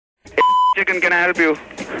Chicken, can I help you?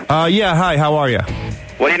 Yeah, hi, how are you?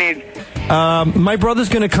 What do you need? My brother's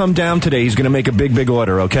gonna come down today. He's gonna make a big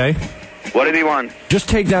order, okay? What does he want? Just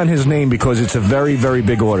take down his name because it's a very, very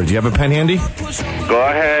big order. Do you have a pen handy? Go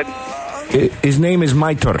ahead. His name is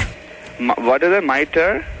Maitur. What is it,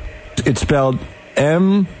 Maitur? It's spelled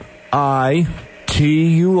M-I-T-U-R,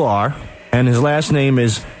 and his last name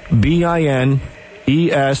is B-I-N-E-S-D-E-R-T-Y.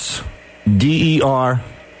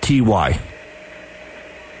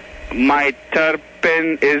 My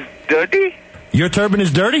turban is dirty? Your turban is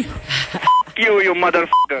dirty? You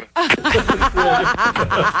motherfucker.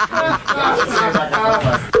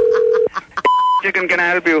 Chicken, can I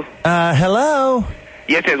help you? Hello?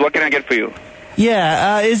 Yes, what can I get for you?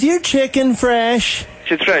 Yeah, is your chicken fresh?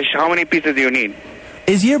 It's fresh. How many pieces do you need?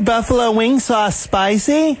 Is your buffalo wing sauce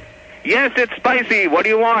spicy? Yes, it's spicy. What do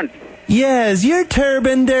you want? Yeah, is your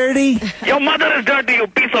turban dirty? Your mother is dirty, you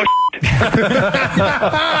piece of shit.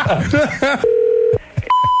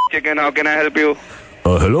 Chicken, how can I help you?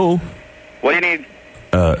 Hello? What do you need?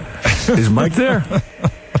 Is Mike there?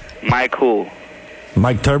 Mike who?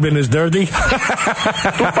 Mike Turban is dirty? तू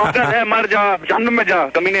पागल है, मर जा, जहन्नुम में जा,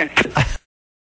 कमीने.